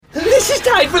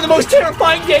just died for the most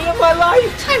terrifying day of my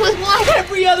life. I was what?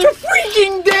 Every other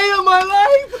freaking day of my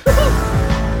life.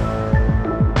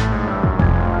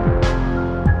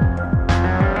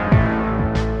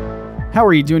 How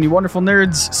are you doing, you wonderful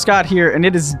nerds? Scott here, and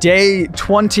it is day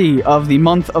 20 of the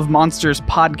Month of Monsters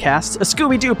podcast, a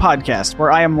Scooby-Doo podcast,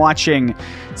 where I am watching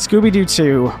Scooby-Doo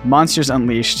 2 Monsters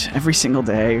Unleashed every single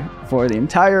day for the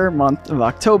entire month of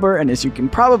October, and as you can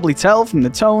probably tell from the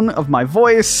tone of my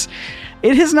voice,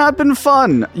 it has not been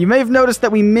fun. You may have noticed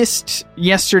that we missed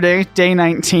yesterday, day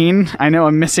 19. I know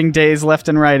I'm missing days left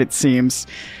and right, it seems.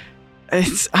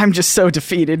 I'm just so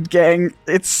defeated, gang.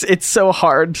 It's so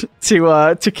hard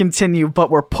to continue,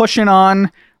 but we're pushing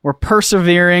on, we're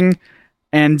persevering,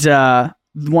 and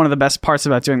one of the best parts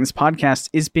about doing this podcast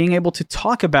is being able to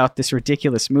talk about this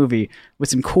ridiculous movie with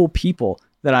some cool people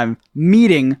that I'm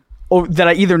meeting, or that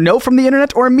I either know from the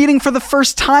internet or I'm meeting for the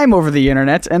first time over the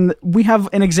internet, and we have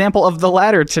an example of the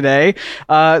latter today.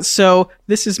 So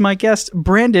this is my guest,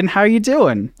 Brandon. How are you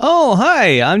doing? Oh,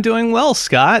 hi. I'm doing well,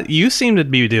 Scott. You seem to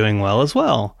be doing well as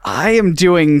well. I am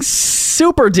doing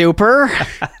super duper.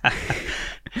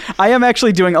 I am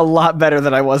actually doing a lot better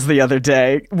than I was the other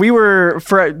day. We were,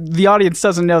 for the audience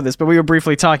doesn't know this, but we were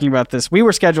briefly talking about this. We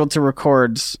were scheduled to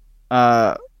record,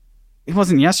 it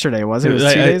wasn't yesterday, was it? It was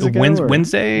 2 days ago?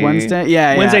 Wednesday?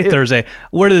 Yeah. Wednesday, Thursday.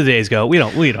 Where do the days go? We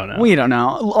don't know. We don't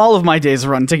know. All of my days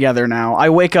run together now. I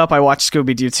wake up, I watch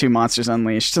Scooby-Doo 2 Monsters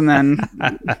Unleashed, and then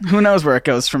who knows where it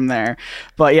goes from there.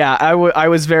 But yeah, I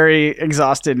was very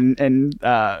exhausted, and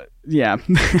yeah,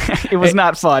 it was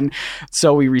not fun.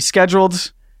 So we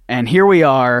rescheduled, and here we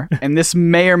are, and this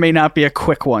may or may not be a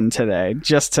quick one today,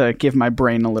 just to give my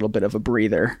brain a little bit of a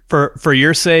breather. For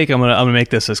your sake, I'm gonna make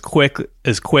this as quick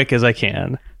as I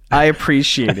can. I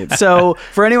appreciate it. So,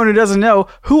 for anyone who doesn't know,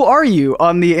 who are you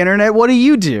on the internet? What do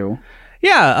you do?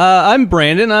 Yeah, I'm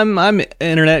Brandon. I'm an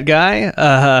internet guy.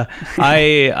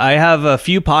 I have a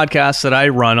few podcasts that I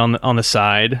run on the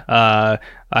side.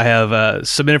 I have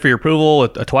Submitted for Your Approval,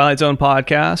 a Twilight Zone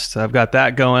podcast. I've got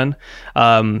that going,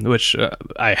 which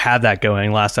I had that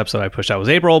going. Last episode I pushed out was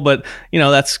April, but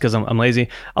that's because I'm lazy.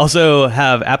 Also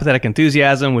have Apathetic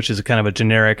Enthusiasm, which is a kind of a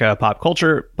generic pop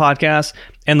culture podcast,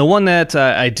 and the one that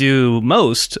I do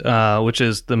most, which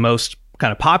is the most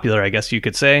kind of popular, I guess you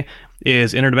could say,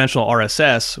 is Interdimensional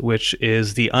RSS, which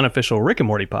is the unofficial Rick and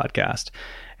Morty podcast.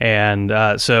 And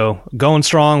so going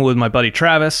strong with my buddy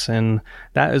Travis, and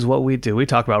that is what we do. We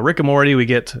talk about Rick and Morty. We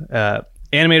get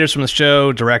animators from the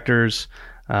show, directors,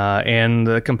 and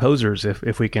the composers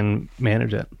if we can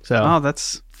manage it. So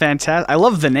that's fantastic. I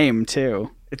love the name too.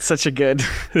 It's such a good.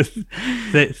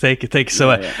 Thank you so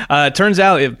much. Yeah. It turns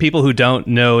out if people who don't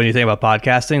know anything about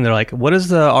podcasting, they're like, "What is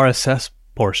the RSS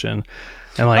portion?"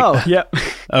 And I'm like, "Oh, yeah."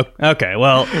 Okay,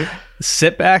 well,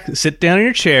 sit down in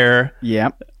your chair.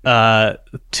 Yep.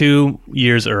 2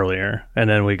 years earlier, and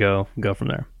then we go from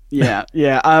there.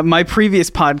 Yeah. My previous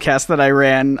podcast that I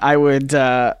ran, I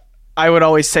would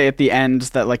always say at the end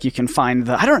that, like, you can find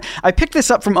I picked this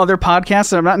up from other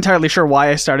podcasts, and I'm not entirely sure why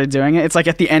I started doing it. It's like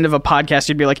at the end of a podcast,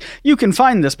 you'd be like, you can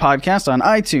find this podcast on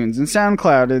iTunes and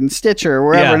SoundCloud and Stitcher or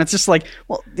wherever. Yeah. And it's just like,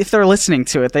 well, if they're listening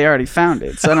to it, they already found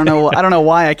it. So I don't know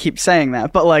why I keep saying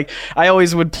that, but like, I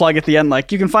always would plug at the end,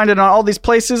 like, you can find it on all these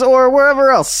places or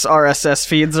wherever else RSS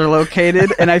feeds are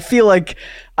located. And I feel like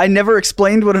I never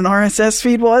explained what an RSS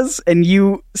feed was, and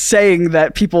you saying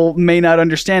that people may not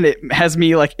understand it has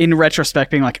me, like, in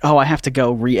retrospect being like, oh, I have to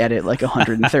go re-edit like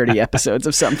 130 episodes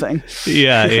of something.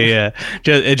 Yeah.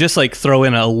 Just like throw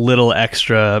in a little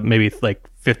extra, maybe like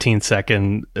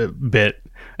 15-second bit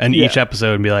in each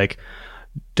episode and be like,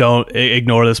 don't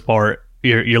ignore this part.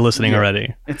 You're listening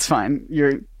already. It's fine.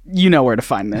 You know where to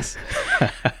find this.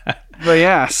 But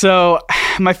yeah, so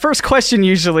my first question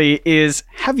usually is,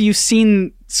 have you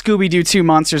seen Scooby-Doo 2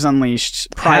 Monsters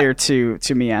Unleashed prior to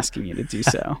me asking you to do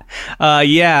so?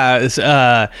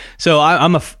 Yeah. So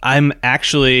I'm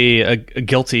actually a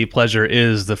guilty pleasure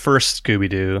is the first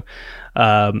Scooby-Doo.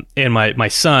 And my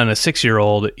son, a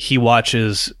 6-year-old,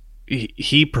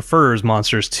 he prefers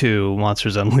Monsters 2,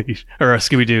 Monsters Unleashed, or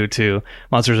Scooby-Doo 2,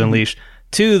 Monsters Unleashed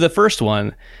to the first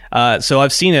one. So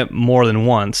I've seen it more than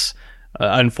once.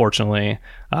 Unfortunately.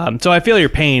 So I feel your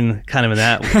pain kind of in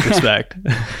that respect.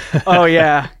 Oh,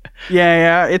 yeah.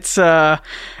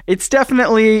 It's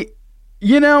definitely,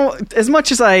 as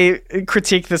much as I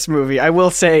critique this movie, I will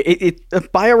say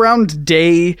it by around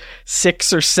day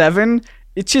 6 or 7,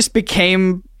 it just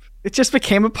became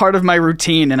a part of my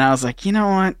routine. And I was like, you know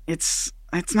what?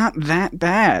 that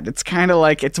bad. It's kind of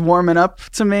like it's warming up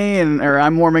to me, or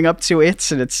I'm warming up to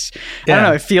it, and it's I don't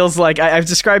know. It feels like I've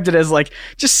described it as like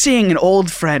just seeing an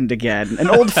old friend again, an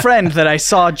old friend that I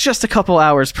saw just a couple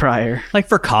hours prior. Like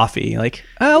for coffee, like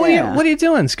what are you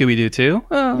doing, Scooby-Doo 2?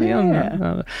 Oh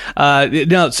yeah.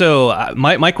 No. So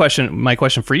my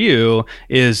question for you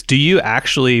is: do you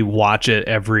actually watch it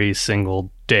every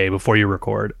single day before you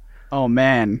record? Oh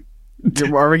man.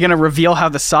 Are we going to reveal how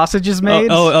the sausage is made?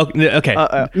 Oh okay.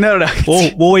 No.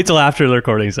 We'll wait till after the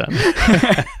recording's done.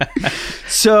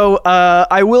 So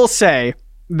I will say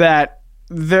that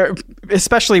there,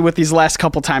 especially with these last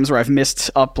couple times where I've missed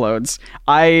uploads,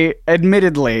 I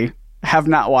admittedly have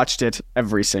not watched it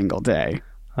every single day.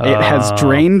 It has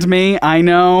drained me. I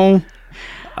know.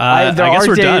 I guess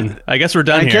we're done. I guess we're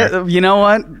done here. You know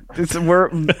what?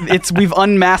 We've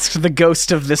unmasked the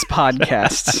ghost of this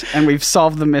podcast, and we've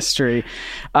solved the mystery.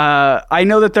 I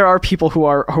know that there are people who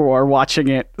are watching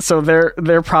it, so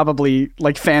they're probably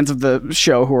like fans of the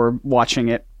show who are watching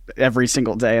it every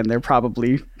single day, and they're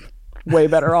probably way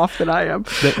better off than I am.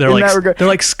 They're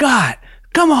like Scott.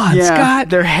 Come on, Scott.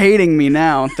 They're hating me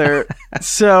now.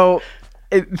 So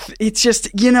it's just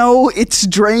it's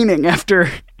draining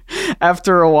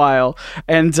after a while.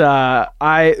 And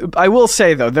I will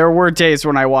say though, there were days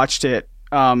when I watched it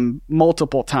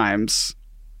multiple times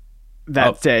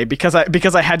that day because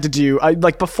I had to do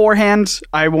like beforehand.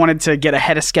 I wanted to get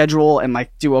ahead of schedule and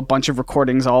like do a bunch of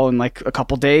recordings all in like a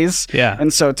couple days. Yeah.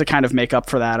 And so to kind of make up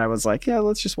for that, I was like, yeah,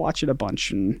 let's just watch it a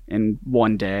bunch in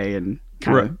one day and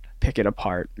kind of pick it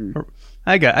apart.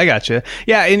 I got you.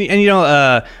 Yeah, and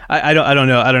I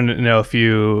don't know if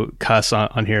you cuss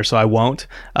on here, so I won't.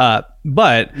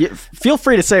 But feel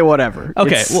free to say whatever.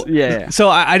 Okay. So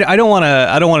I don't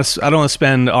want to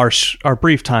spend our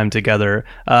brief time together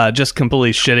just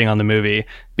completely shitting on the movie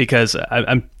because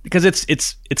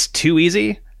it's too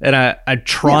easy, and I'm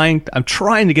trying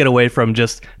to get away from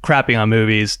just crapping on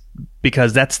movies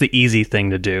because that's the easy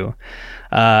thing to do.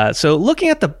 So looking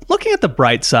at the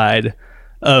bright side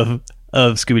of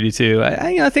Scooby-Doo 2,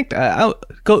 I think I'll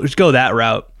go that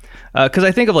route because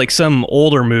I think of like some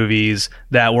older movies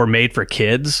that were made for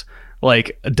kids,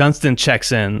 like Dunstan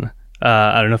Checks In.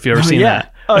 I don't know if you've ever seen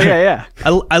that. Oh yeah.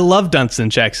 I love Dunstan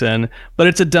Checks In, but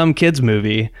it's a dumb kids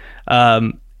movie,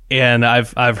 and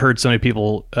I've heard so many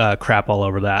people crap all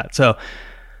over that. So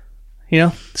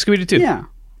Scooby-Doo 2.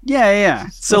 Yeah.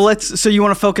 So you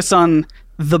want to focus on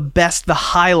the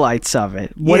highlights of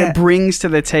it, what it brings to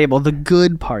the table, the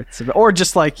good parts of it, or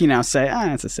just like say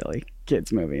it's a silly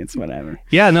kids movie, it's whatever.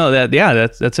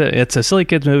 That's it. It's a silly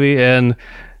kids movie, and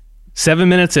 7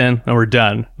 minutes in and we're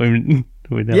done. We're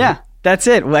done. Yeah, that's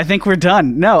it. I think we're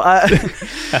done. No,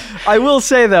 I will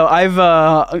say though,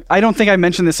 I don't think I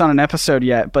mentioned this on an episode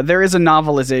yet, but there is a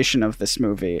novelization of this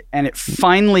movie, and it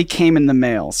finally came in the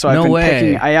mail. So I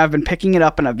have been picking it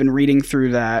up, and I've been reading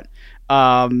through that.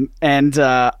 And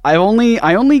I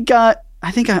only got,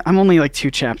 I think I'm only like 2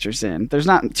 chapters in. There's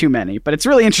not too many, but it's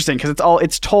really interesting because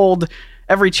it's told,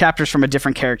 every chapter's from a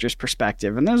different character's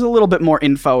perspective, and there's a little bit more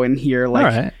info in here.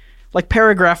 Like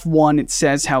paragraph 1, it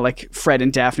says how like Fred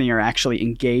and Daphne are actually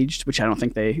engaged, which I don't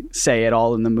think they say at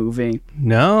all in the movie.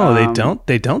 No, they don't.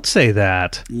 They don't say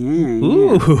that. Yeah.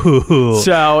 Ooh.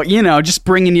 So just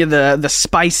bringing you the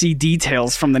spicy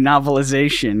details from the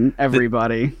novelization.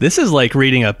 Everybody, this is like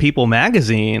reading a People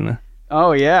magazine.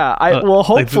 Oh yeah.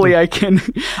 Hopefully I can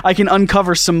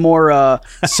uncover some more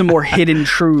hidden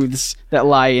truths that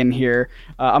lie in here.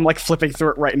 I'm like flipping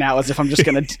through it right now as if I'm just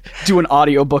gonna do an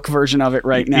audiobook version of it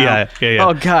right now. Yeah.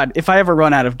 Oh god, if I ever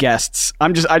run out of guests, I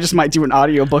just might do an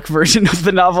audiobook version of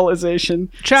the novelization.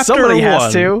 Somebody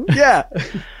has to. Yeah.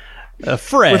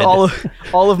 Fred. With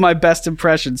all of my best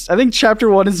impressions. I think chapter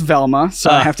 1 is Velma, so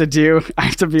I have to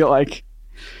be like,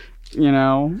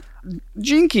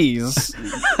 Jinkies.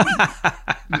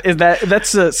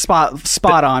 That's a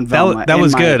spot on Velma. That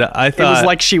was good. I thought it was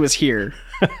like she was here.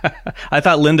 I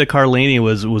thought Linda Carlini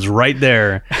was right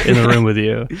there in the room with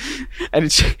you. And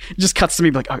it just cuts to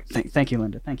me like, oh, thank you,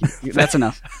 Linda. Thank you. That's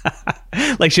enough.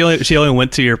 Like she only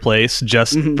went to your place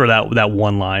just for that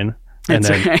one line. And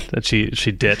That's then right.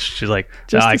 she ditched. She's like,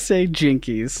 just to say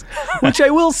Jinkies. Which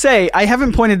I will say, I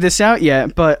haven't pointed this out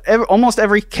yet, but almost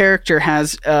every character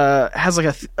has like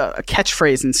a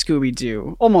catchphrase in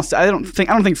Scooby-Doo. Almost. I don't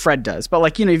think Fred does, but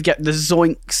like you've got the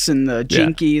Zoinks and the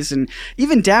Jinkies, and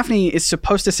even Daphne is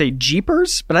supposed to say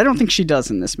Jeepers, but I don't think she does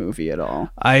in this movie at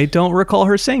all. I don't recall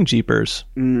her saying Jeepers.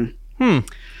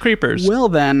 Creepers. Well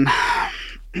then,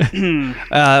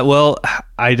 Well,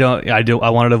 I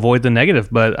wanted to avoid the negative,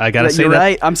 but I gotta say You're that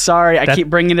right. I'm sorry. I keep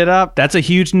bringing it up. that's a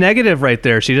huge negative right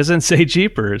there. She doesn't say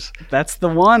Jeepers. That's the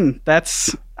one.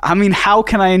 I mean, how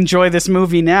can I enjoy this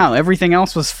movie now? Everything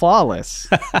else was flawless.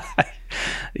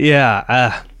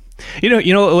 Yeah. You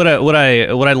know what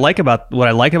I like about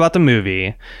the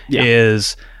movie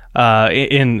is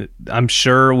I'm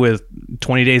sure with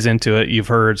 20 days into it, you've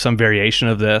heard some variation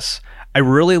of this. I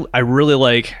really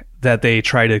like that they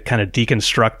try to kind of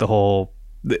deconstruct the whole,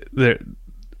 I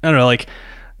don't know, like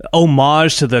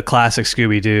homage to the classic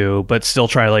Scooby-Doo, but still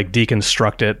try to like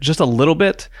deconstruct it just a little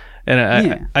bit.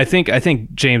 And I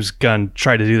think James Gunn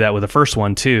tried to do that with the first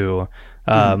one too.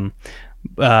 But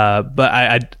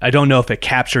I don't know if it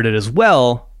captured it as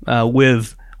well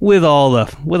with all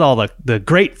the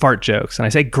great fart jokes. And I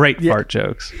say great fart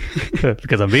jokes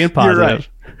because I'm being positive.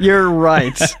 You're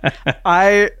right.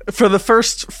 For the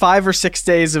first 5 or 6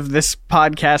 days of this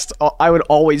podcast, I would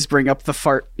always bring up the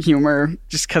fart humor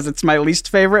just because it's my least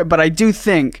favorite. But I do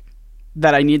think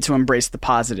that I need to embrace the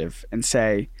positive and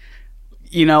say,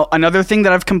 you know, another thing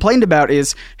that I've complained about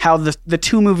is how the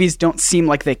two movies don't seem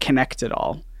like they connect at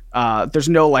all. There's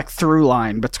no like through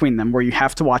line between them where you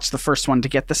have to watch the first one to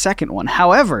get the second one.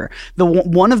 However,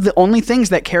 one of the only things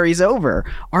that carries over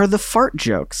are the fart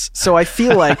jokes. So I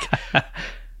feel like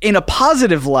in a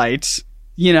positive light,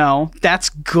 you know, that's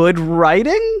good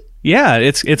writing. Yeah,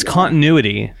 it's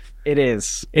continuity. It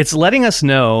is. It's letting us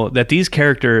know that these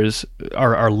characters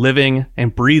are living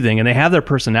and breathing and they have their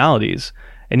personalities.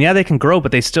 And yeah, they can grow,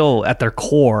 but they still, at their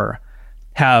core,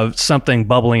 have something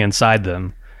bubbling inside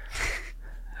them.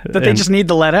 That they just need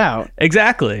to let out.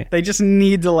 Exactly. They just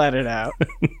need to let it out.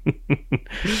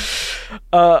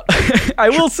 I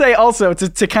will say also,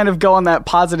 to kind of go on that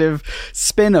positive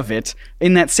spin of it,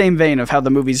 in that same vein of how the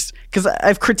movies, because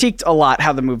I've critiqued a lot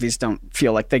how the movies don't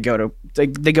feel like they go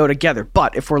together.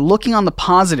 But if we're looking on the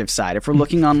positive side, if we're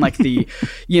looking on like the,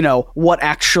 you know, what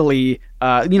actually,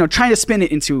 you know, trying to spin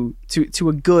it into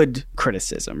a good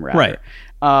criticism, rather. Right.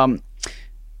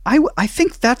 I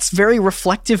think that's very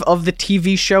reflective of the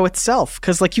TV show itself,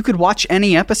 because like you could watch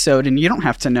any episode and you don't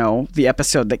have to know the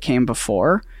episode that came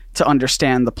before to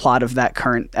understand the plot of that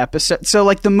current episode. So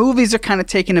like the movies are kind of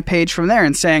taking a page from there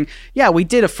and saying, yeah, we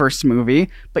did a first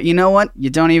movie, but you know what? You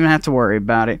don't even have to worry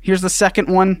about it. Here's the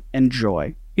second one.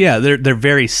 Enjoy. Yeah, they're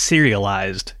very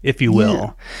serialized, if you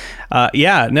will.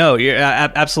 Yeah, no, you're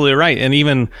absolutely right. And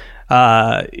even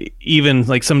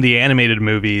like some of the animated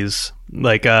movies,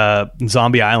 like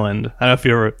Zombie Island. I don't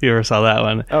know if you ever saw that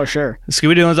one. Oh, sure.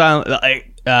 Scooby-Doo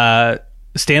Island,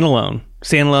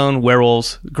 standalone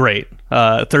werewolves, great.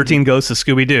 13 Ghosts of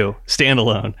Scooby-Doo,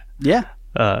 standalone. Yeah.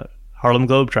 Harlem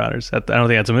Globetrotters. I don't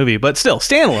think that's a movie, but still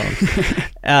standalone.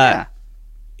 Yeah.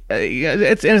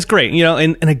 It's great, you know.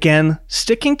 And again,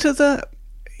 sticking to the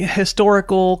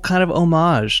historical kind of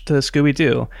homage to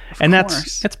Scooby-Doo, and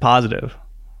that's positive.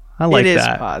 I like that. It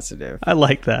is positive. I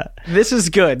like that. This is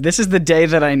good. This is the day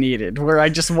that I needed, where I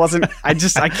just wasn't. I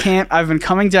can't. I've been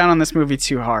coming down on this movie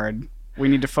too hard. We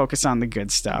need to focus on the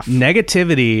good stuff.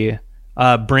 Negativity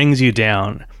brings you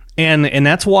down, and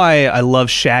that's why I love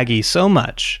Shaggy so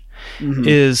much. Mm-hmm.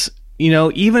 Is, you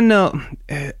know, even though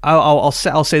I'll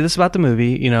say this about the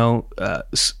movie, you know,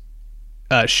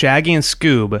 Shaggy and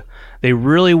Scoob, they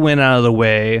really went out of the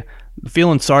way,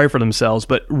 feeling sorry for themselves,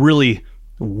 but really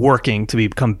working to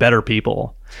become better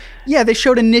people. Yeah, they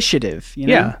showed initiative, you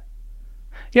know?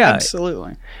 Yeah,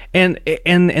 absolutely. And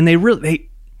they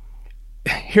really,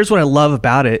 here's what I love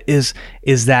about it is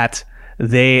that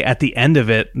they, at the end of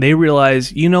it, they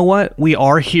realize, you know what, we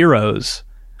are heroes.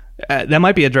 That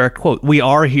might be a direct quote. We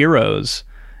are heroes.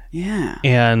 Yeah.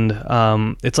 And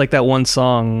it's like that one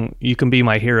song, "You Can Be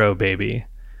My Hero, Baby."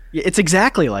 It's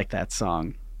exactly like that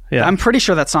song. Yeah. I'm pretty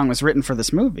sure that song was written for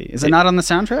this movie. Is it not on the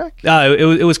soundtrack?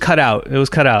 It was cut out. It was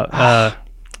cut out.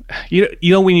 You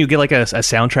know when you get like a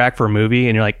soundtrack for a movie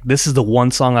and you're like, this is the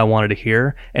one song I wanted to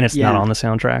hear, and it's not on the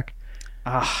soundtrack.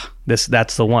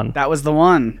 That's the one. That was the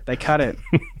one. They cut it.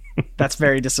 That's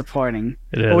very disappointing.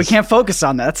 It is. But we can't focus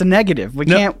on that. That's a negative. We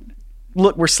can't.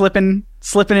 Look, we're slipping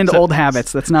into old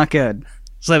habits. That's not good.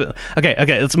 Okay,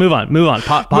 let's move on. Move on.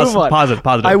 Positive.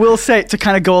 I will say, to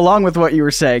kind of go along with what you were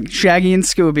saying, Shaggy and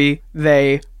Scooby,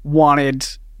 they wanted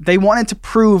to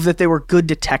prove that they were good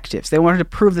detectives. They wanted to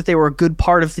prove that they were a good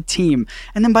part of the team.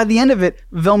 And then by the end of it,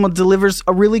 Velma delivers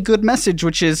a really good message,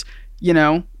 which is, you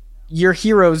know, you're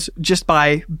heroes just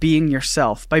by being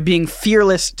yourself, by being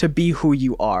fearless to be who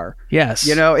you are. Yes.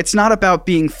 You know, it's not about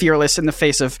being fearless in the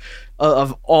face of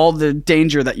all the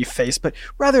danger that you face, but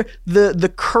rather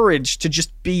the courage to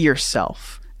just be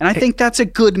yourself. And I think that's a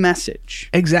good message.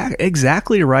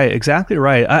 Exactly right.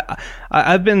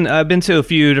 I've been to a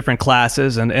few different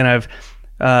classes, and I've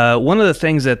one of the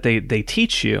things that they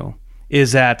teach you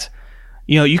is that,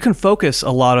 you know, you can focus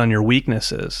a lot on your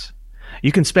weaknesses.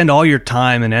 You can spend all your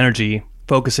time and energy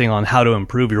focusing on how to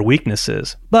improve your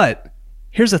weaknesses. But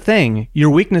here's the thing, your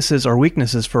weaknesses are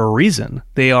weaknesses for a reason.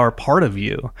 They are part of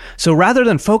you. So rather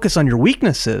than focus on your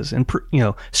weaknesses and, you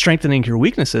know, strengthening your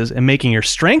weaknesses and making your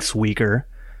strengths weaker,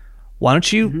 why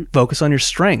don't you focus on your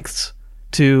strengths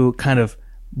to kind of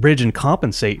bridge and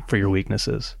compensate for your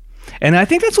weaknesses? And I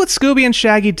think that's what Scooby and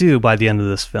Shaggy do by the end of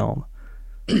this film.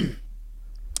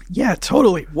 Yeah,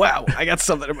 totally. Wow, I got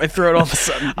something in my throat all of a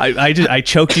sudden. I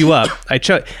choked you up.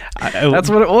 That's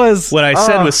what it was. What I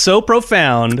said was so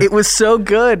profound. It was so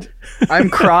good. I'm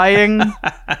crying.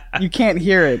 You can't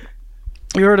hear it.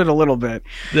 You heard it a little bit.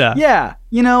 Yeah. Yeah.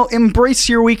 You know, embrace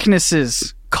your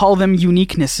weaknesses. Call them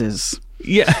uniquenesses.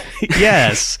 Yeah.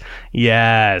 Yes.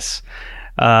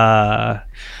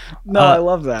 No, I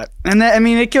love that. And that, I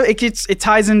mean, it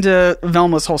ties into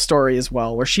Velma's whole story as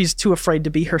well, where she's too afraid to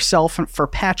be herself for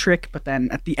Patrick, but then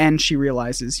at the end she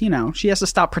realizes, you know, she has to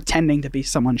stop pretending to be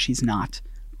someone she's not.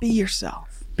 Be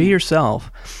yourself. Be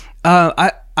yourself.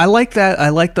 I like that. I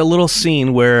like the little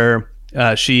scene where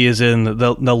she is in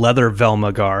the leather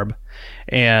Velma garb,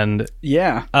 and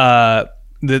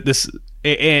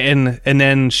and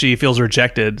then she feels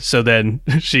rejected, so then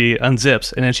she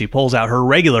unzips and then she pulls out her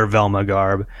regular Velma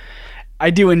garb.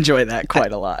 I do enjoy that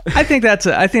quite a lot. I think that's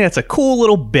a cool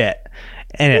little bit.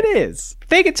 And it is.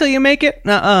 Fake it till you make it.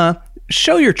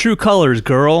 Show your true colors,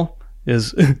 girl.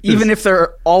 Even if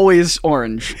they're always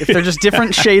orange, if they're just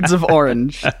different shades of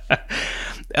orange.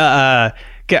 Can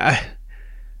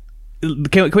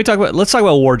we talk about? Let's talk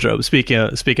about wardrobe. Speaking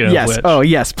of yes. which. Oh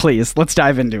yes, please. Let's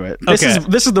dive into it.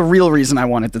 This is the real reason I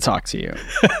wanted to talk to you.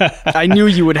 I knew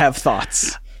you would have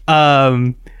thoughts.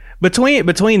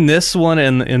 Between this one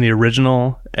and the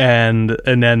original and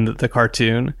then the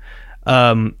cartoon,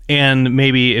 and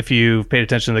maybe if you've paid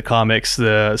attention to the comics,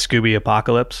 the Scooby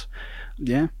Apocalypse.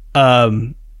 Yeah.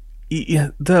 The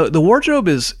wardrobe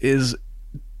is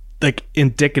like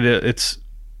indicative. It's.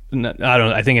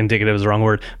 I think indicative is the wrong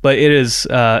word, but it is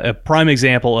a prime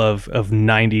example of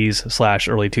 90s /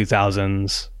 early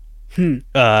 2000s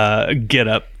get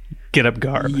up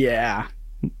garb. Yeah.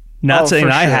 Not saying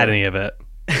I had any of it,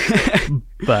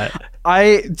 but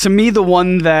to me the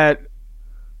one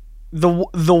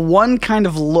kind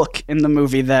of look in the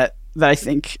movie that I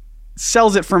think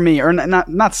sells it for me, or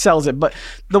not sells it, but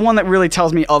the one that really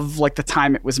tells me of like the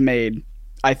time it was made,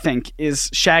 I think, is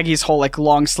Shaggy's whole like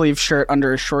long sleeve shirt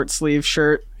under a short sleeve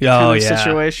shirt kind of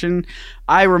situation.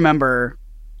 I remember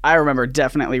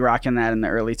definitely rocking that in the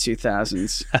early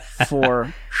 2000s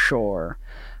for sure.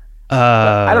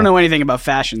 I don't know anything about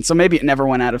fashion, so maybe it never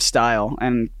went out of style,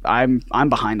 and I'm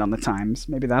behind on the times.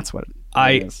 Maybe that's what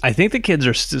it is. I think the kids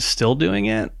are still doing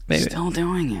it. Maybe. Still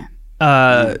doing it.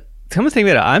 Come to think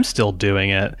of it, I'm still doing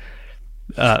it.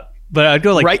 But I'd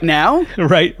go like right now,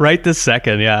 right this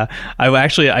second. Yeah, I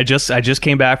just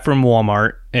came back from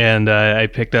Walmart, and I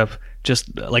picked up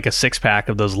just like a 6-pack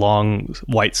of those long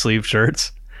white sleeve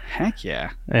shirts. Heck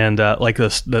yeah! And like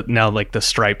the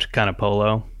striped kind of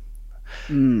polo.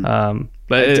 But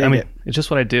it's just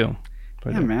what I do.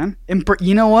 Yeah, man.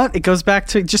 You know what? It goes back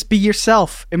to just be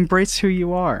yourself. Embrace who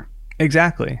you are.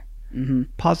 Exactly. Mm-hmm.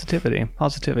 Positivity.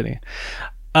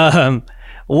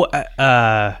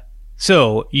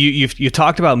 So you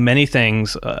talked about many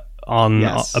things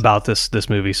about this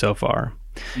movie so far.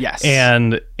 Yes.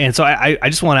 And so I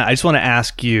just want to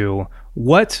ask you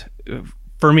what,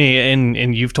 for me,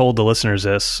 and you've told the listeners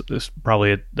this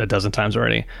probably a dozen times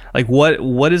already. Like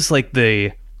what is like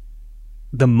the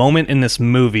moment in this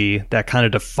movie that kind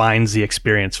of defines the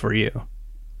experience for you?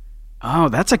 Oh,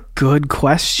 that's a good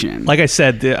question. Like I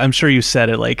said, I'm sure you said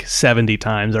it like 70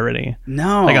 times already.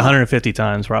 No. Like 150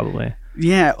 times probably.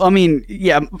 Yeah, I mean,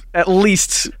 at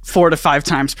least 4 to 5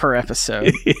 times per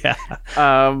episode. Yeah.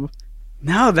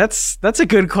 No, that's a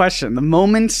good question. The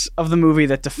moment of the movie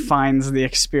that defines the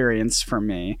experience for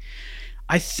me,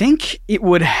 I think it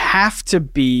would have to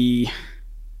be.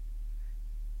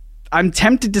 I'm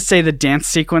tempted to say the dance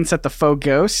sequence at the Faux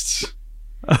Ghosts,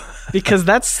 because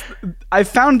I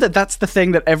found that's the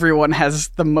thing that everyone has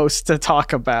the most to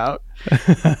talk about.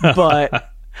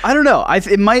 But I don't know.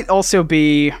 It might also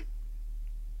be.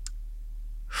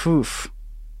 Oof.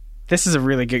 This is a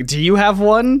really good. Do you have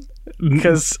one?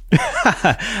 Because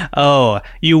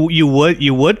you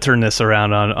would turn this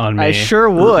around on me. I sure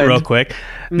would. Real quick.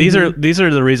 Mm-hmm. These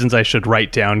are the reasons I should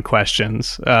write down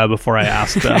questions before I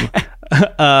ask them.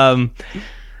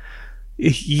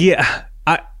 Yeah.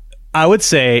 I would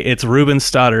say it's Ruben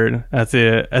Studdard at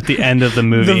the end of the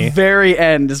movie. The very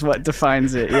end is what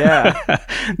defines it. Yeah.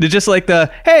 They're just like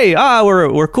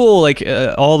we're cool. Like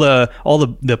all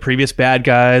the previous bad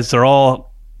guys, they're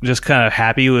all just kind of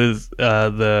happy with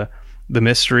the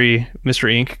Mystery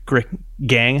Inc.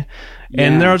 gang,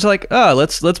 and they're just like,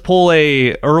 let's pull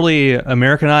a early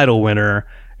American Idol winner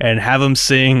and have them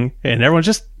sing, and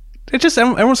everyone's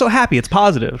so happy. It's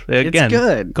positive. Again, it's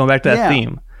good. Going back to that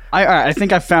theme. I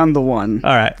think I found the one.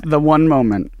 All right. The one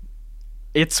moment.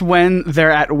 It's when they're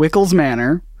at Wickles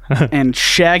Manor and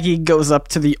Shaggy goes up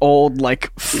to the old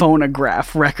like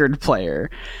phonograph record player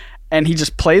and he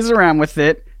just plays around with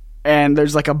it and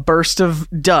there's like a burst of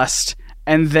dust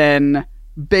and then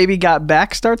Baby Got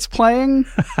Back starts playing.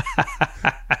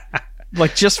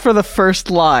 Like just for the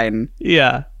first line.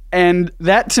 Yeah. And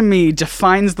that to me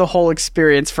defines the whole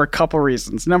experience for a couple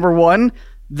reasons. Number one,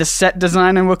 the set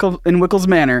design in Wickles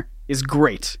Manor is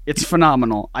great. It's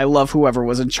phenomenal. I love whoever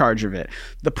was in charge of it.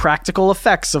 The practical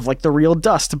effects of like the real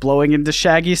dust blowing into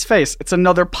Shaggy's face. It's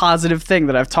another positive thing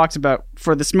that I've talked about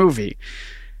for this movie.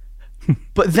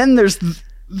 But then there's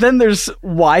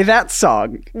why that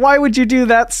song? Why would you do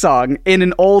that song in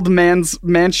an old man's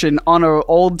mansion on an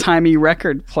old-timey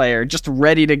record player just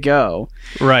ready to go?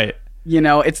 Right. You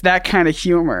know, it's that kind of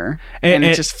humor, and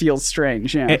it just feels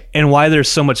strange. Yeah, and why there's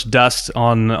so much dust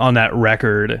on that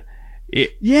record.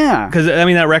 Because I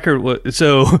mean that record.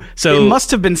 So it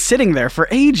must have been sitting there for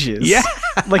ages. Yeah,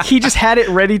 like he just had it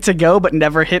ready to go, but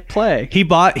never hit play. He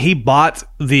bought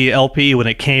the LP when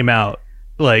it came out.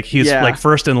 Like he's like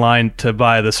first in line to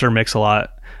buy the Sir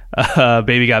Mix-a-Lot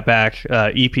Baby Got Back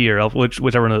EP or LP,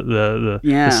 whichever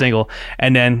the single,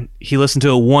 and then he listened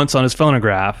to it once on his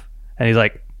phonograph, and he's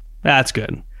like, that's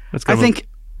good. I think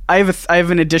I have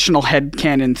an additional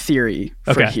headcanon theory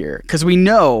for here because we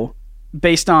know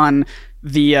based on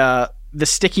the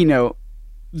sticky note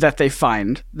that they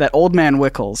find that Old Man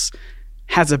Wickles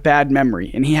has a bad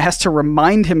memory and he has to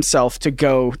remind himself to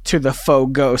go to the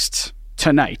faux ghost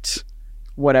tonight,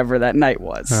 whatever that night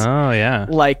was. Oh yeah.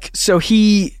 Like so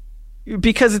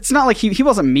because it's not like he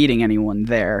wasn't meeting anyone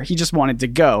there. He just wanted to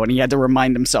go and he had to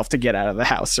remind himself to get out of the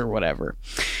house or whatever.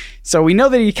 So we know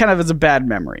that he kind of has a bad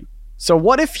memory. So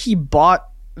what if he bought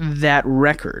that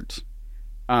record?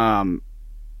 And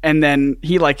then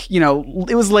he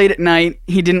it was late at night.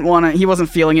 He wasn't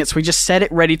feeling it. So he just set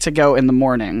it ready to go in the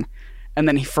morning and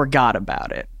then he forgot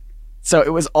about it. So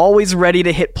it was always ready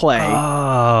to hit play.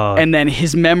 Oh. And then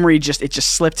his memory just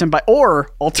slipped him by. Or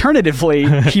alternatively,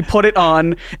 he put it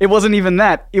on. It wasn't even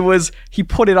that. It was he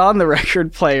put it on the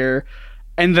record player.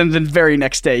 And then the very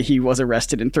next day, he was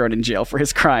arrested and thrown in jail for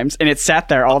his crimes. And it sat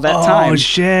there all that time. Oh,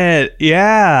 shit.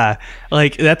 Yeah.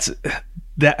 Like, that's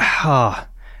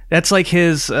like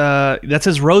his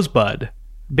Rosebud.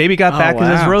 Baby Got Back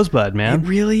is his Rosebud, man. It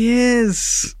really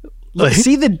is. Look,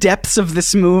 see the depths of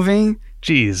this movie?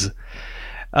 Jeez.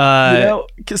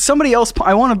 Somebody else,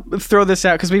 I want to throw this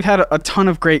out because we've had a ton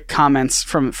of great comments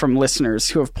from listeners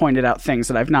who have pointed out things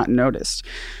that I've not noticed.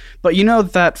 But you know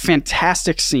that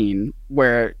fantastic scene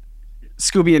where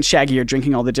Scooby and Shaggy are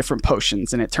drinking all the different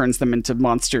potions and it turns them into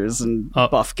monsters and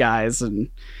buff guys and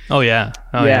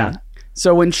yeah.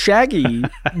 So when Shaggy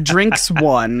drinks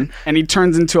one and he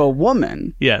turns into a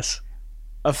woman, yes,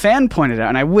 a fan pointed out,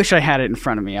 and I wish I had it in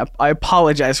front of me. I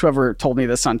apologize whoever told me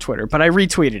this on Twitter, but I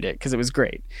retweeted it because it was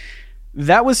great.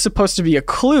 That was supposed to be a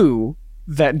clue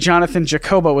that Jonathan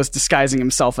Jacobo was disguising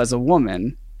himself as a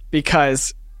woman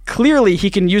because clearly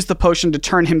he can use the potion to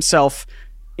turn himself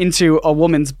into a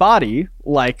woman's body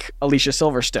like Alicia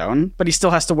Silverstone, but he still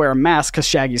has to wear a mask because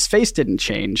Shaggy's face didn't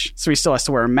change, so he still has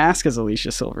to wear a mask as Alicia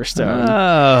Silverstone.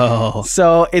 Oh.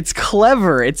 So it's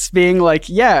clever. It's being like,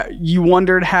 yeah, you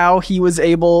wondered how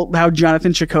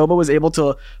Jonathan Jacobo was able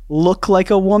to look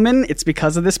like a woman. It's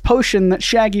because of this potion that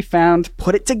Shaggy found.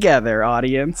 Put it together,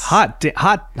 audience. Hot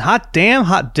damn,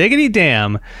 hot diggity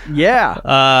damn. Yeah.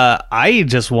 I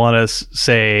just want to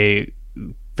say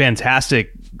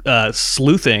fantastic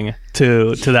sleuthing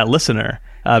to that listener.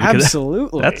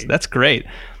 Absolutely. That's great.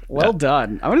 Well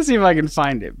done. I want to see if I can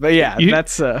find it. But yeah,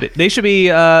 they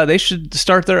should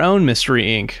start their own Mystery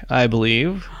Inc., I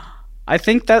believe. I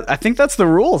think that's the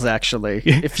rules actually.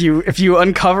 If you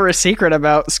uncover a secret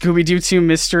about Scooby-Doo 2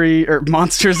 Mystery or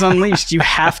Monsters Unleashed, you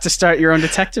have to start your own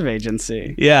detective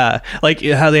agency. Yeah, like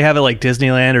how they have it like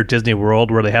Disneyland or Disney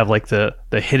World where they have like the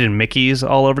hidden Mickeys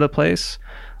all over the place.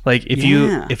 Like if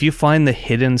you find the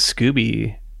hidden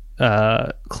Scooby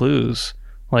clues,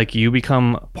 like you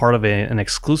become part of an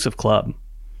exclusive club.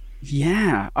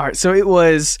 Yeah. All right. So it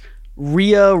was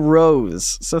Rhea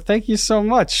Rose. So thank you so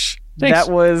much. Thanks.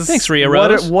 That was Thanks, Rhea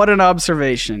Rose. What an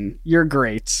observation. You're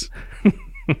great.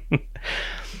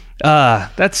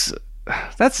 That's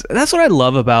what I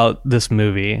love about this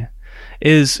movie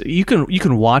is you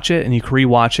can watch it and you can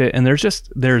rewatch it, and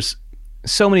there's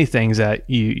so many things that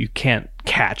you can't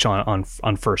catch on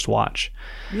first watch.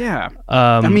 Yeah.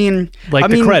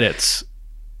 The credits.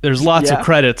 There's lots of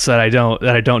credits that I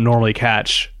don't normally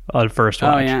catch on first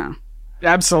watch. Oh yeah.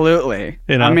 Absolutely.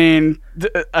 You know? I mean,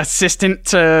 the assistant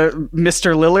to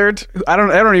Mr. Lillard. I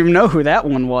don't even know who that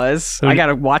one was. I got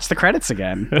to watch the credits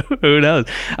again. Who knows?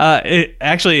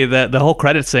 Actually, the whole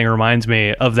credits thing reminds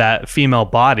me of that female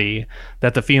body.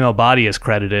 That the female body is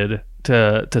credited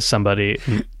to somebody.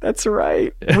 That's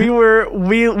right.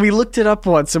 We looked it up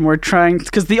once, and we're trying,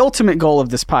 because the ultimate goal of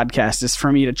this podcast is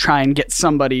for me to try and get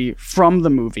somebody from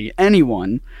the movie,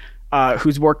 anyone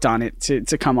who's worked on it,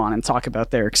 to come on and talk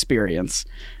about their experience.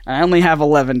 And I only have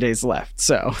 11 days left,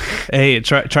 so hey,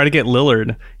 try to get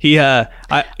Lillard.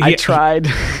 I tried.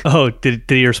 Did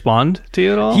he respond to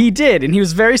you at all? He did, and he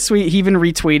was very sweet. He even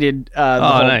retweeted the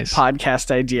whole nice podcast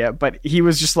idea, but he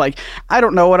was just like, I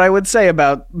don't know what I would say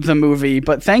about the movie,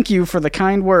 but thank you for the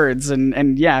kind words.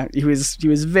 And yeah, he was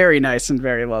very nice and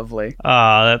very lovely.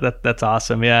 That's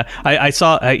awesome. Yeah, I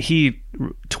saw he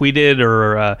tweeted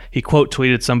or he quote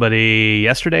tweeted somebody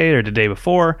yesterday or the day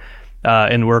before,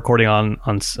 and we're recording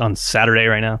on Saturday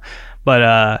right now,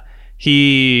 but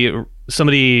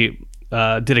somebody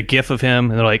did a GIF of him,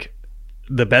 and they're like,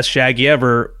 the best Shaggy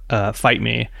ever, fight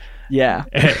me. Yeah.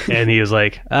 And he was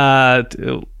like,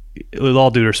 with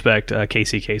all due respect,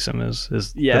 Casey Kasem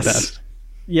is yes. the best.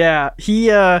 Yeah,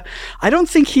 he. I don't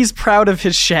think he's proud of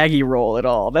his Shaggy role at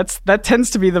all. That tends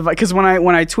to be because when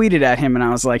I tweeted at him and I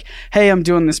was like, "Hey, I'm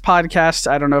doing this podcast.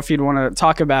 I don't know if you'd want to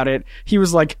talk about it." He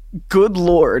was like, "Good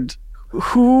Lord,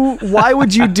 why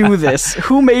would you do this?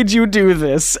 Who made you do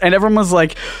this?" And everyone was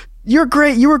like, "You're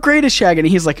great. You were great as Shaggy." And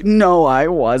he's like, "No, I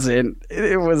wasn't.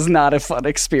 It was not a fun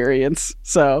experience."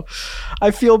 So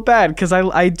I feel bad because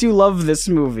I do love this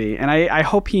movie, and I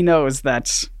hope he knows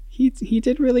that. He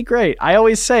did really great. I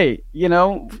always say,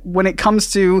 when it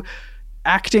comes to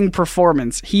acting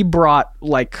performance, he brought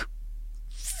like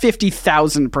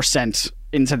 50,000%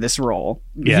 into this role.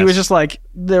 Yes. He was just like,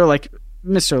 they're like,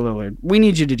 Mr. Lillard, we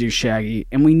need you to do Shaggy,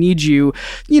 and we need you,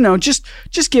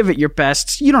 just give it your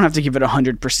best. You don't have to give it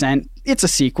 100%. It's a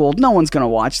sequel. No one's going to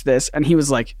watch this. And he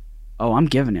was like, oh, I'm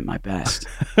giving it my best.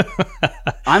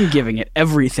 I'm giving it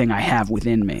everything I have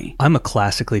within me. I'm a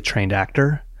classically trained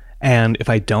actor. And if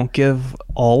I don't give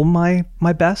all my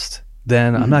best,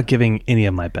 then I'm not giving any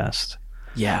of my best.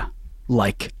 Yeah.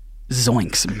 Like,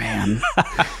 zoinks, man.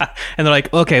 And they're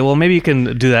like, okay, well, maybe you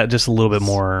can do that just a little bit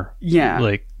more. Yeah.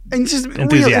 Like, and just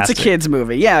enthusiastic. It's a kid's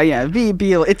movie. Yeah. Be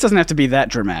it doesn't have to be that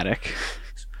dramatic.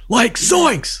 Like,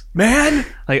 zoinks, man.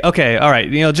 Like, okay, all right.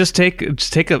 Just take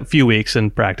a few weeks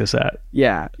and practice that.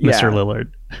 Yeah. Mr.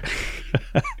 Lillard.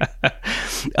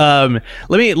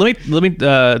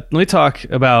 Let me talk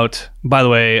about, by the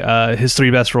way, his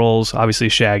three best roles, obviously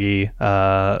Shaggy,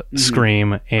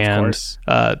 Scream, and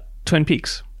Twin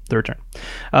Peaks: The Return.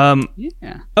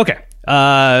 Okay.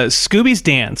 Scooby's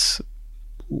dance.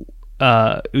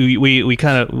 We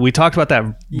talked about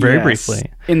that very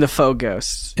briefly in the Faux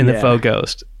Ghost. The Faux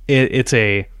Ghost.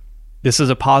 This is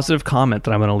a positive comment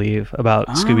that I'm going to leave about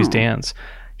Scooby's dance.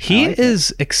 He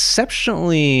is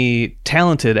exceptionally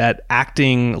talented at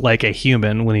acting like a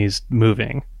human when he's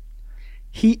moving.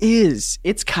 He is.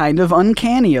 It's kind of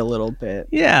uncanny a little bit.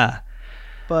 Yeah.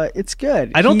 But it's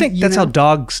good. I don't think that's how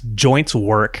dogs' joints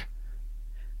work.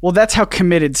 Well, that's how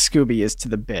committed Scooby is to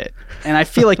the bit. And I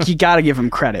feel like you got to give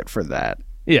him credit for that.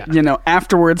 Yeah.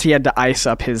 Afterwards he had to ice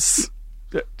up his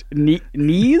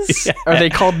knees? Yeah. Are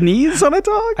they called knees on a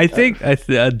dog? I think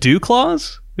dew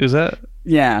claws? Is that?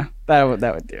 Yeah, that would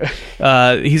do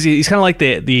it. He's kind of like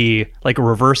the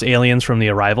reverse aliens from The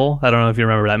Arrival. I don't know if you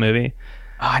remember that movie.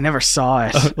 Oh, I never saw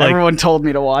it. Everyone told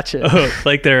me to watch it.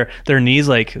 Like their knees,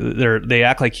 like they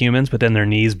act like humans, but then their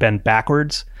knees bend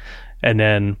backwards, and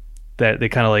then they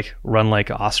kind of like run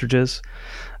like ostriches.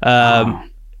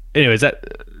 Anyways,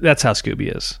 that's how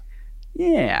Scooby is.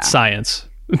 Yeah. Science.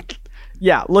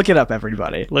 Yeah, look it up,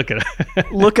 everybody. Look it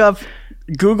up. Look up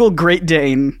Google Great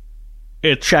Dane.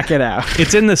 Check it out.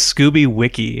 It's in the Scooby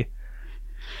Wiki.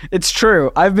 It's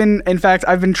true. I've been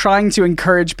trying to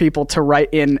encourage people to write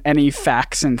in any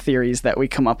facts and theories that we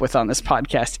come up with on this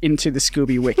podcast into the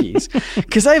Scooby Wikis,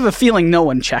 because I have a feeling no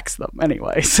one checks them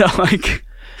anyway. So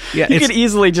you could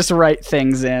easily just write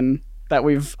things in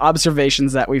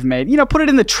observations that we've made. Put it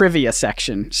in the trivia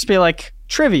section. Just be like,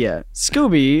 trivia: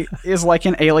 Scooby is like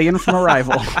an alien from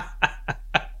Arrival.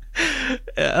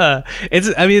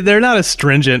 I mean, they're not as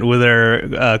stringent with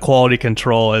their quality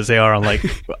control as they are on like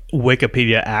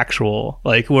Wikipedia actual.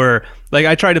 Like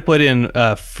I tried to put in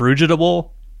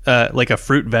fruitable, like a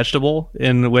fruit vegetable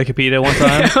in Wikipedia one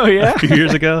time. Oh, yeah? A few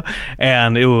years ago,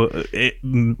 and it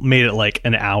made it like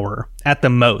an hour at the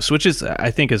most, which is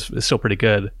I think is still pretty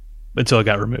good until it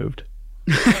got removed.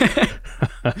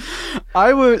 I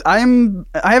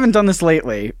haven't done this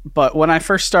lately, but when I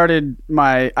first started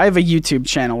I have a YouTube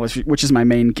channel which is my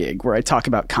main gig, where I talk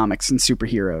about comics and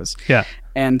superheroes. Yeah.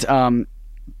 And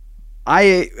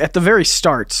I at the very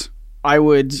start I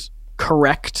would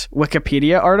correct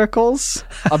Wikipedia articles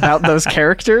about those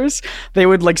characters. They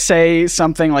would like say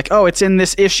something like, "Oh, it's in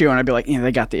this issue," and I'd be like, "Yeah,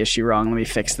 they got the issue wrong. Let me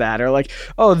fix that." Or like,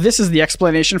 "Oh, this is the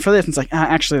explanation for this." And it's like,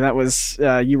 "Actually, that was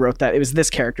you wrote that. It was this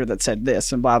character that said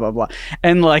this," and blah blah blah.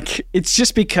 And like, it's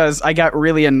just because I got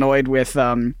really annoyed with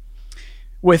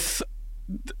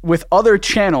other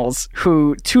channels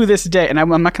who, to this day, and I'm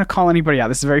not going to call anybody out.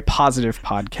 This is a very positive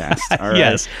podcast. All right?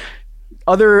 Yes.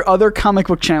 Other comic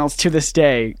book channels to this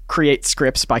day create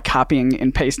scripts by copying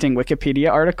and pasting Wikipedia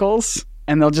articles,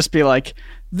 and they'll just be like,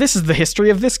 "This is the history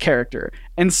of this character."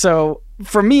 And so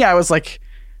for me, I was like,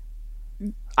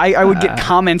 I would get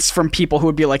comments from people who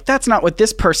would be like, "That's not what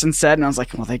this person said," and I was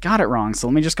like, "Well, they got it wrong, so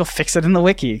let me just go fix it in the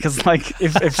wiki." Because like,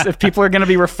 if people are going to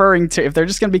be referring to, if they're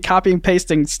just going to be copying and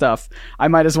pasting stuff, I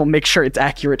might as well make sure it's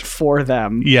accurate for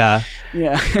them. Yeah.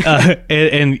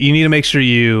 And you need to make sure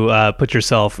you put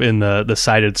yourself in the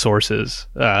cited sources.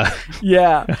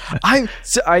 Yeah,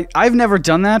 I've never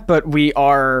done that, but we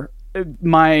are.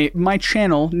 My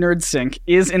channel NerdSync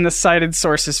is in the cited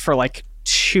sources for like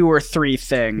 2 or 3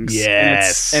 things.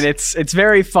 Yes. And it's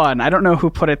very fun. I don't know who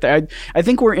put it there. I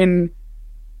think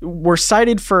we're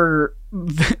cited for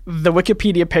the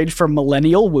Wikipedia page for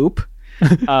Millennial Whoop. Do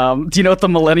you know what the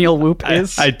Millennial Whoop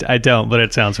is? I don't, but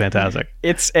it sounds fantastic.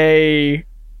 It's a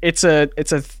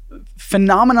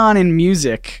phenomenon in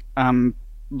music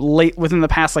late within the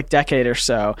past like decade or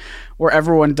so, where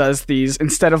everyone does these,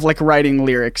 instead of like writing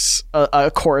lyrics, a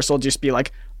chorus will just be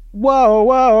like, "Whoa,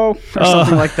 whoa," or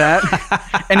something like that.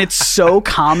 And it's so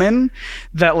common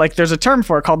that like there's a term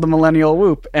for it called the Millennial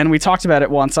Whoop. And we talked about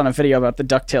it once on a video about the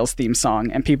DuckTales theme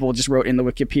song, and people just wrote in the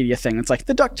Wikipedia thing, it's like,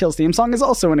 "The DuckTales theme song is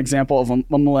also an example of a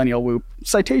Millennial Whoop.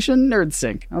 Citation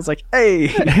NerdSync." I was like,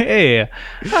 hey.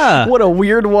 What a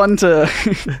weird one to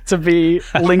be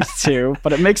linked to,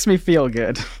 but it makes me feel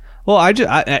good. Well,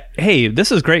 hey,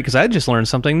 this is great because I just learned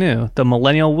something new. The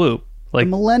Millennial Whoop. Like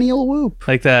the Millennial Whoop.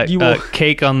 Like that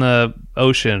Cake on the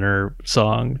Ocean or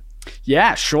song.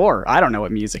 Yeah, sure. I don't know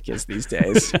what music is these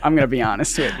days. I'm going to be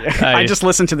honest with you. I just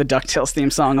listen to the DuckTales theme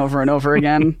song over and over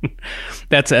again.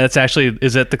 That's actually,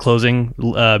 is that the closing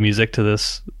music to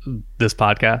this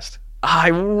podcast?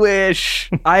 I wish.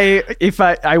 I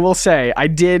will say,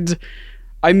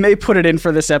 I may put it in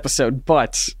for this episode,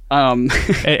 but and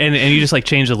you just like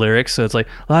change the lyrics, so it's like,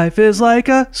 "Life is like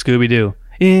a Scooby-Doo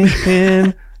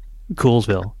in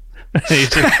Coolsville."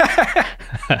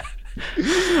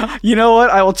 You know what?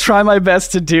 I will try my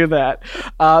best to do that.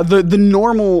 The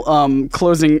normal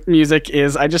closing music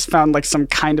is, I just found like some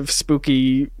kind of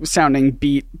spooky sounding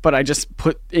beat, but I just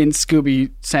put in Scooby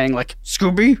saying like,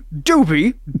 "Scooby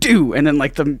Dooby Doo," and then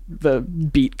like the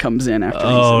beat comes in after.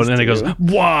 Oh, and then it goes,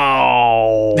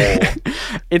 "Wow."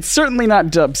 It's certainly not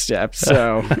dubstep,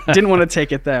 so didn't want to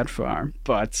take it that far,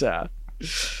 but.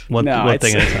 One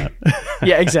thing at a time.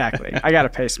 Yeah, exactly. I gotta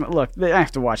pay some. Look, I have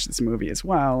to watch this movie as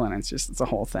well, and it's a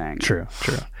whole thing. True.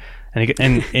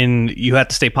 And you have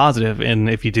to stay positive. And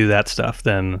if you do that stuff,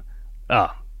 then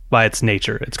by its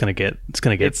nature, it's gonna get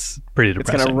pretty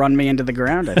depressing. It's gonna run me into the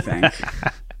ground, I think.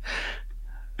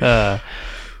 Well,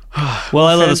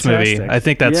 I love this movie. I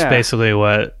think that's basically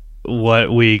what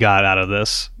we got out of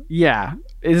this. Yeah,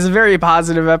 it is a very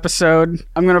positive episode.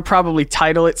 I'm gonna probably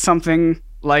title it something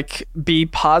like "Be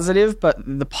Positive," but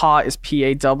the paw is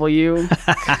PAW.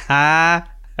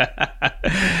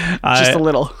 Just a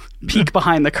little peek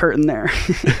behind the curtain there.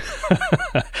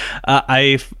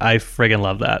 I friggin'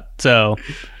 love that. So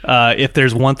if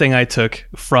there's one thing I took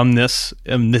from this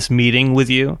meeting with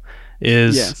you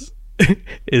is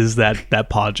is that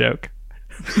paw joke.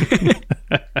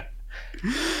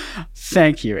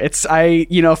 Thank you.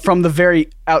 From the very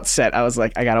outset, I was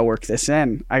like, I gotta work this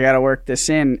in.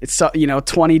 It's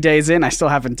 20 days in, I still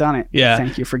haven't done it. Yeah.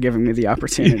 Thank you for giving me the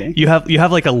opportunity. You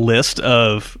have like a list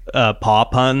of paw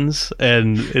puns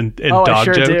and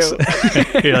dog jokes.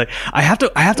 You're like, I have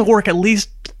to work at least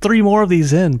 3 more of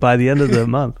these in by the end of the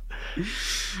month.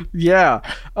 Yeah.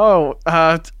 Oh,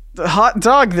 the hot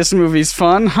dog. This movie's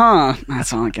fun, huh?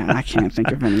 That's all I got. I can't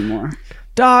think of any more.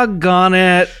 Doggone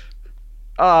it.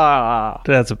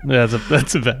 That's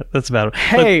about it.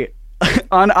 Hey,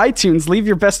 on iTunes, leave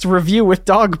your best review with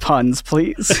dog puns,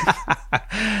 please.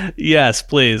 Yes,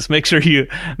 please. Make sure you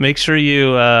they don't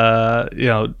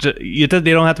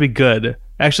have to be good.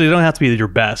 Actually, they don't have to be your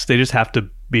best. They just have to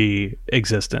be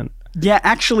existent. Yeah,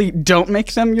 actually, don't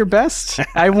make them your best.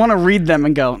 I want to read them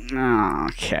and go, oh,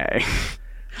 okay.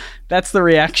 That's the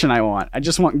reaction I want. I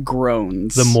just want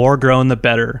groans. The more groan, the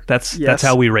better. That's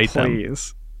how we rate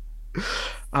please.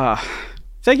 Them.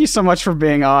 Thank you so much for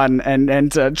being on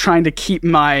and trying to keep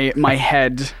my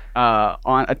head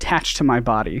attached to my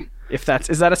body. Is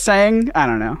that a saying? I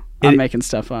don't know. I'm making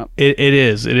stuff up. It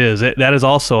is. That is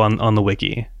also on the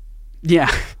wiki.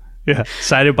 Yeah. Yeah.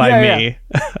 Cited by me.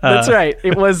 Yeah. That's right.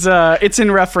 It was. It's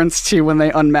in reference to when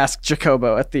they unmasked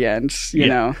Jacobo at the end. You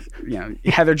know,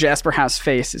 Heather Jasper Howe's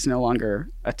face is no longer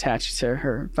attached to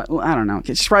her. But I don't know.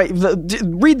 Just read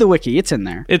the wiki. It's in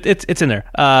there. It's in there.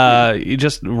 You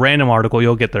just random article.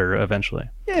 You'll get there eventually.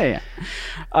 Yeah.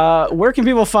 Where can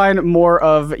people find more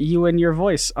of you and your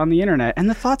voice on the internet and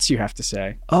the thoughts you have to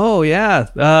say? Oh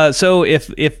yeah. So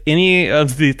if any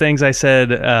of the things I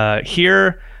said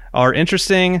here are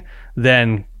interesting,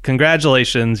 then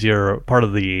congratulations, you're part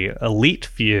of the elite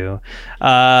few.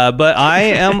 But I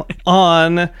am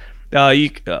on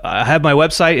I have my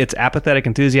website. It's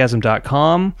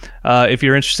apatheticenthusiasm.com. If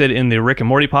you're interested in the Rick and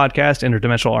Morty podcast,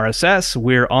 Interdimensional RSS,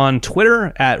 we're on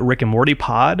Twitter at Rick and Morty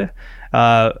Pod.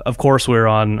 Of course, we're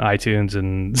on iTunes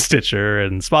and Stitcher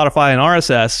and Spotify and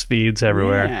RSS feeds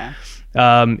everywhere. Yeah.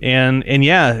 I'm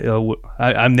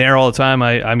there all the time.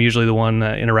 I'm usually the one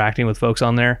interacting with folks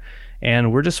on there,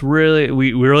 and we're just we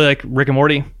really like Rick and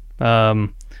Morty.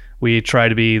 We try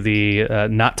to be the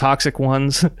not toxic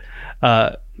ones.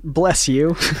 Bless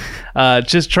you.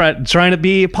 Just trying to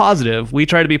be positive. We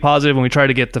try to be positive, and we try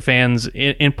to get the fans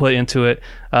input into it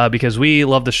because we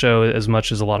love the show as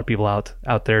much as a lot of people out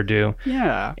there do.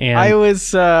 Yeah, and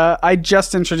I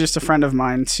just introduced a friend of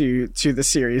mine to the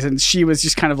series, and she was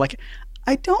just kind of like,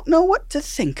 I don't know what to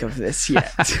think of this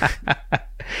yet.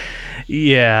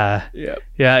 Yeah. Yep.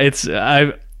 Yeah. It's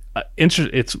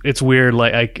weird.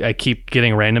 Like I keep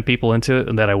getting random people into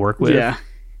it that I work with. Yeah.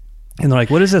 And they're like,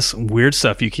 "What is this weird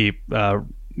stuff you keep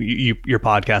you're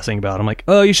podcasting about?" I'm like,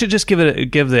 "Oh, you should just give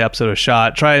the episode a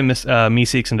shot. Try Me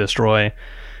Seeks and Destroy."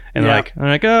 And they're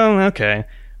like, "Oh, okay."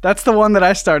 That's the one that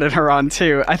I started her on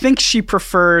too. I think she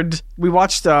preferred. We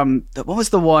watched what was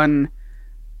the one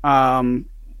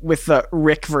with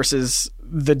Rick versus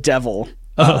the devil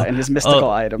and his mystical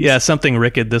items. Yeah, something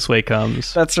Ricked This Way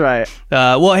Comes. That's right.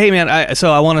 Well, hey man, I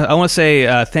want to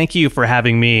say thank you for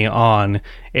having me on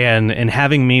and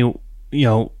having me,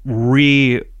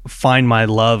 find my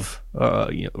love,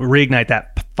 reignite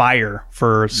that fire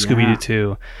for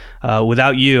Scooby-Doo 2.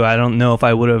 Without you, I don't know if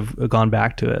I would have gone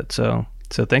back to it. So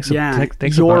thanks.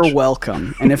 Thanks. You're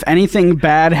welcome. And if anything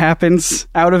bad happens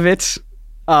out of it,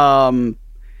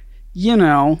 you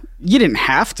didn't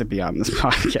have to be on this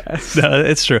podcast. No,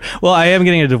 it's true. Well, I am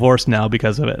getting a divorce now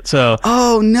because of it. So.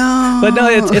 Oh no. But no,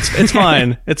 it's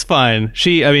fine. It's fine.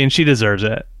 She deserves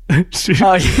it.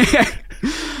 Yeah.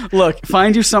 Look,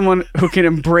 find you someone who can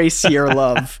embrace your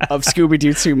love of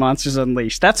Scooby-Doo 2 Monsters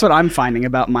Unleashed. That's what I'm finding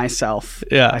about myself.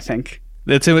 Yeah, I think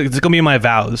it's gonna be in my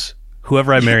vows.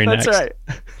 Whoever I marry next. That's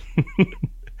right.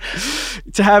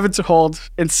 To have and to hold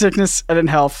in sickness and in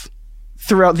health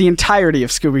throughout the entirety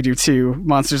of Scooby-Doo 2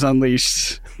 Monsters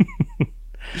Unleashed.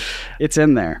 It's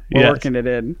in there. We're working it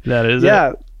in. That is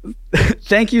it.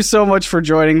 Thank you so much for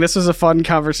joining. This was a fun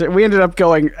conversation. We ended up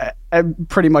going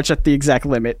pretty much at the exact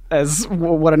limit as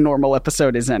what a normal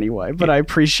episode is anyway, but I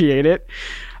appreciate it.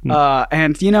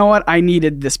 And you know what? I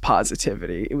needed this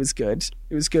positivity. It was good.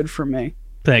 It was good for me.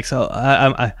 Thanks.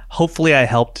 I hopefully I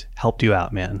helped you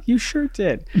out, man. You sure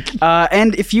did.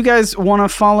 And if you guys want to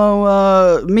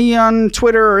follow me on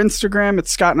Twitter or Instagram, it's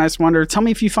Scott Nice Wonder. Tell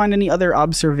me if you find any other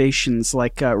observations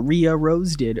like Rhea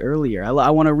Rose did earlier.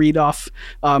 I want to read off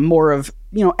more of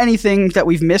anything that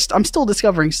we've missed. I'm still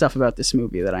discovering stuff about this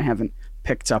movie that I haven't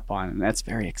picked up on, and that's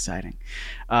very exciting.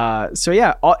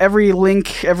 Every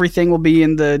link, everything will be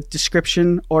in the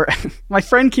description. Or my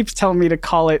friend keeps telling me to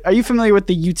call it. Are you familiar with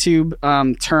the YouTube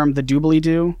term, the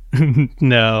doobly-doo?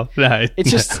 No.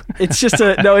 It's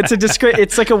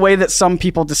like a way that some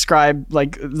people describe,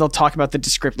 like they'll talk about the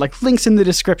description, like links in the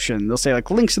description. They'll say like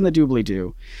links in the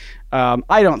doobly-doo.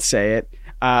 I don't say it.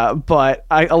 But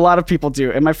a lot of people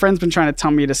do. And my friend's been trying to tell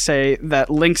me to say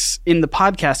that links in the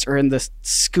podcast are in the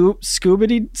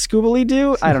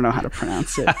Scooby-Doo. I don't know how to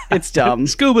pronounce it. It's dumb.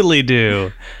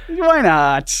 Scooby-Doo. Why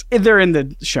not? They're in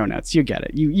the show notes. You get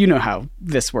it. You know how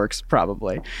this works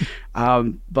probably.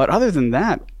 But other than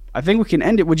that, I think we can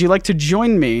end it. Would you like to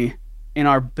join me in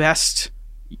our best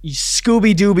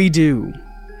Scooby-Dooby-Doo?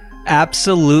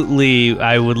 Absolutely,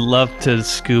 I would love to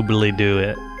Scoobily do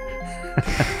it.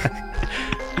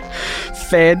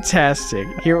 Fantastic.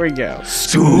 Here we go.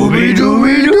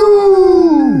 Scooby-Dooby-Doo!